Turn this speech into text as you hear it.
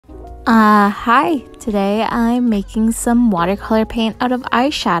Hi. Today I'm making some watercolor paint out of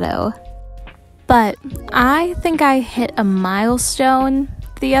eyeshadow. But I think I hit a milestone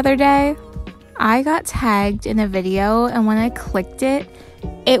the other day. I got tagged in a video, and when I clicked it,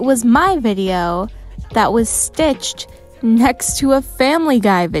 it was my video that was stitched next to a Family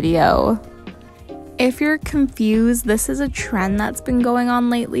Guy video. If you're confused, this is a trend that's been going on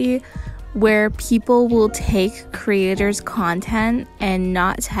lately where people will take creators' content and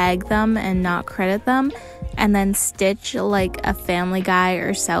not tag them and not credit them, and then stitch like a Family Guy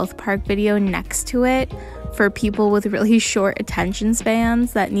or South Park video next to it for people with really short attention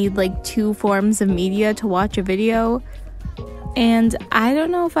spans that need like 2 forms of media to watch a video. And I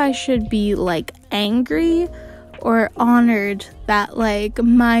don't know if I should be like angry or honored that like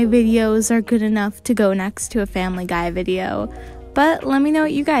my videos are good enough to go next to a Family Guy video. But let me know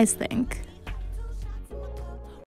what you guys think.